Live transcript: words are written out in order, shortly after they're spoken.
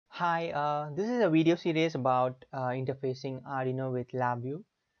Hi, this is a video series about interfacing Arduino with Labview.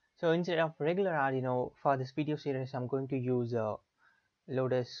 So instead of regular Arduino, for this video series, I'm going to use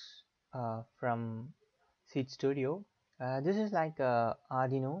Lotus from seeedstudio. This is like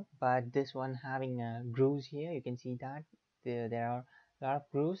Arduino, but this one having grooves here. You can see that there are a lot of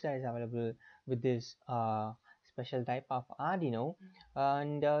grooves that is available with this special type of Arduino,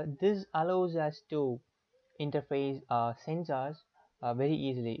 and this allows us to interface sensors very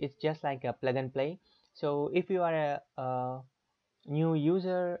easily. It's just like a plug and play. So if you are a new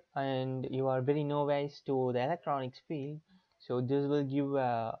user and you are very novice to the electronics field, so this will give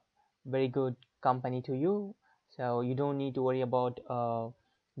a very good company to you. So you don't need to worry about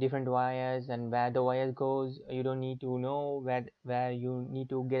different wires and where the wire goes. You don't need to know where you need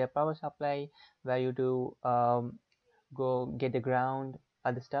to get a power supply, where you to go get the ground,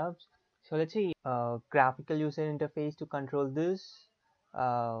 other stuffs. So let's see graphical user interface to control this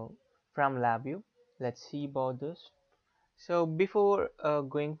uh, from Labview. Let's see about this. So before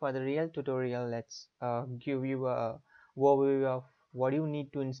going for the real tutorial, let's give you a overview of what you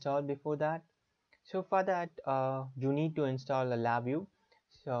need to install before that. So for that, you need to install a Labview.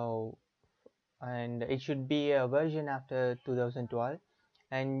 So and it should be a version after 2012,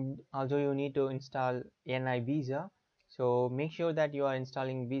 and also you need to install NI Visa. So make sure that you are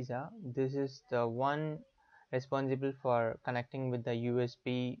installing Visa. This is the one responsible for connecting with the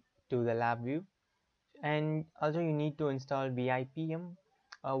USB to the Labview. And also you need to install VIPM.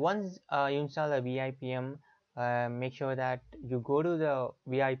 Once you install a VIPM, make sure that you go to the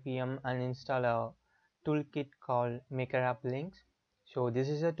VIPM and install a toolkit called Maker App Links. So this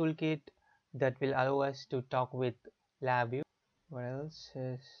is a toolkit that will allow us to talk with Labview. What else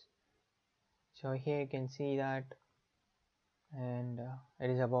is, so here you can see that, and it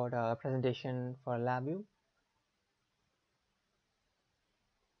is about a presentation for Labview.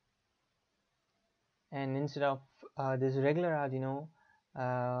 And instead of this regular Arduino,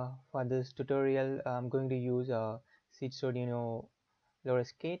 for this tutorial I'm going to use a seeedstudio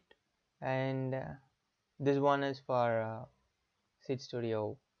Lotus Kit, and this one is for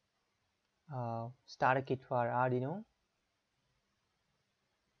seeedstudio starter kit for Arduino.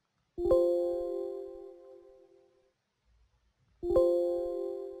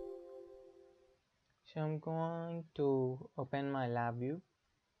 So I'm going to open my Labview.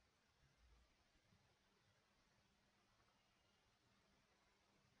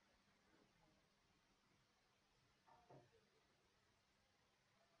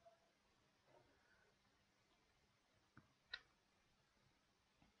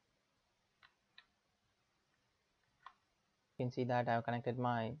 You can see that I've connected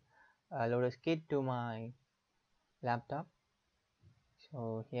my Lotus Kit to my laptop.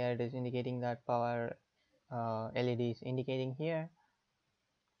 So here it is indicating that power LED is indicating here.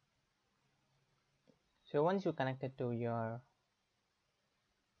 So once you connect it to your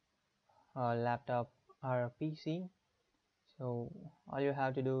laptop or PC, so all you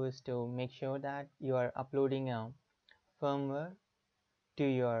have to do is to make sure that you are uploading a firmware to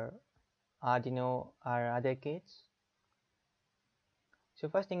your Arduino or other kits. So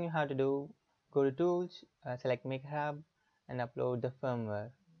first thing you have to do, go to tools, select Make Hub and upload the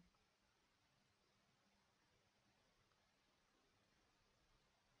firmware.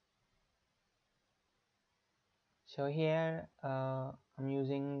 So here I'm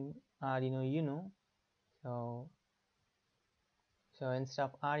using Arduino Uno. So instead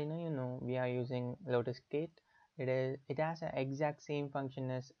of Arduino Uno, we are using Lotus Kit. It has the exact same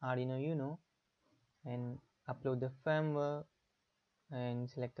function as Arduino Uno. And upload the firmware and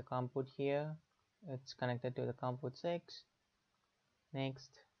select the COM port here. It's connected to the COM port 6.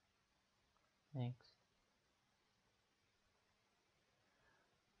 Next.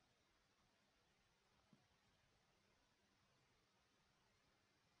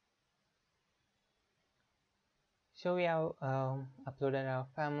 So we have uploaded our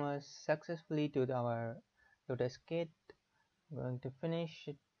firmware successfully to our Lotus Kit. I'm going to finish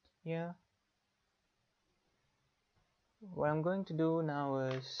it here. What I'm going to do now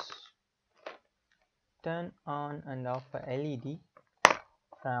is turn on and off a LED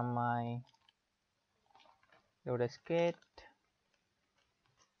from my Lotus Kit.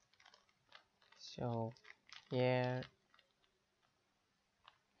 So here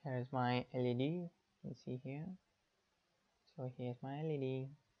is my LED. You can see here. So here's my LED,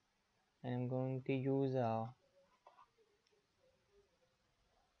 and I'm going to use a.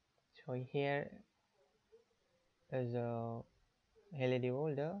 So here is a LED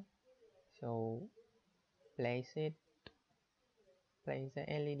holder. So place the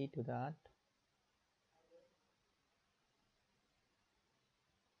LED to that.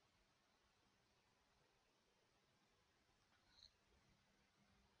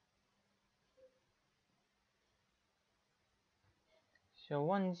 So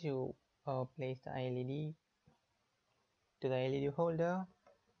once you place the LED to the LED holder,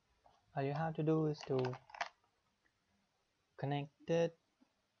 all you have to do is to connect it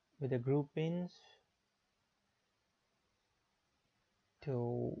with the group pins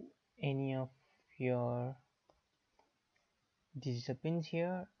to any of your digital pins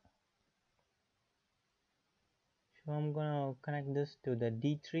here. So I'm gonna connect this to the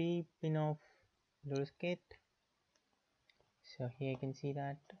D3 pin of Lotus Kit. So here you can see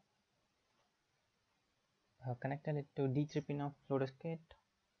that I've connected it to D3 pin of Lotus Kit.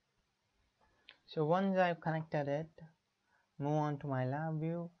 So once I've connected it, move on to my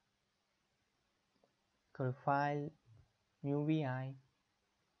Labview, go to File, New VI,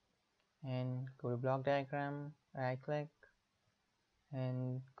 and go to Block Diagram, right click,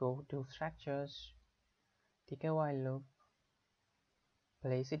 and go to Structures, take a while loop,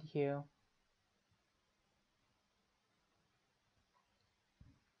 place it here,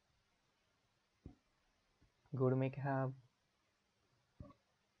 go to Make a Hub,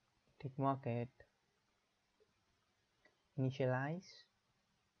 tick mark it, initialize,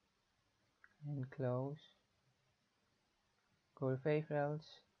 and close, go to Peripherals,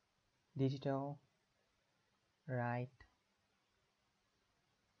 Digital, right,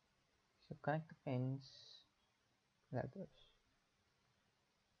 so connect the pins like this.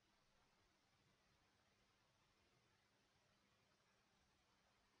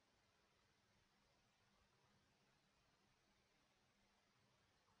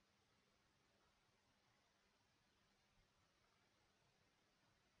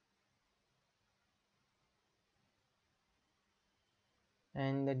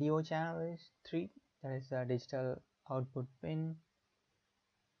 And the DO channel is 3, that is the digital output pin,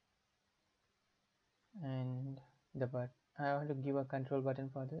 and the I want to give a control button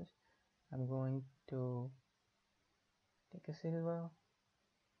for this. I'm going to take a silver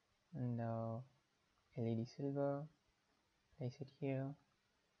and LED silver, place it here,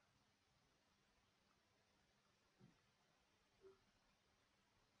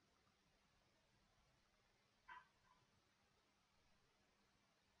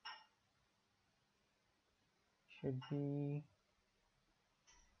 should be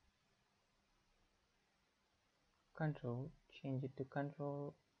control, change it to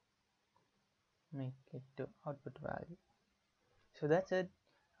control, make it to output value. So that's it.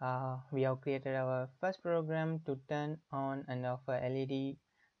 We have created our first program to turn on and off a LED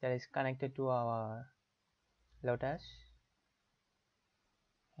that is connected to our Lotus,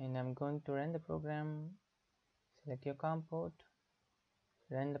 and I'm going to run the program. Select your COM port,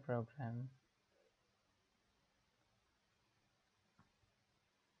 run the program.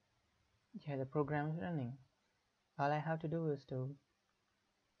 Yeah, the program is running. All I have to do is to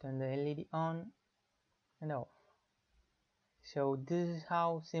turn the LED on and off. So this is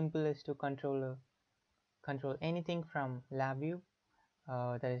how simple it is to control anything from Labview.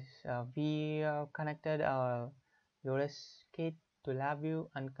 That is, we connected our Lotus Kit to Labview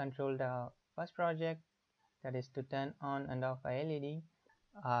and controlled the first project, that is to turn on and off a LED.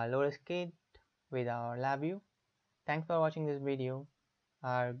 Lotus Kit with our Labview. Thanks for watching this video.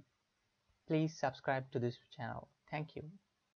 Please subscribe to this channel. Thank you.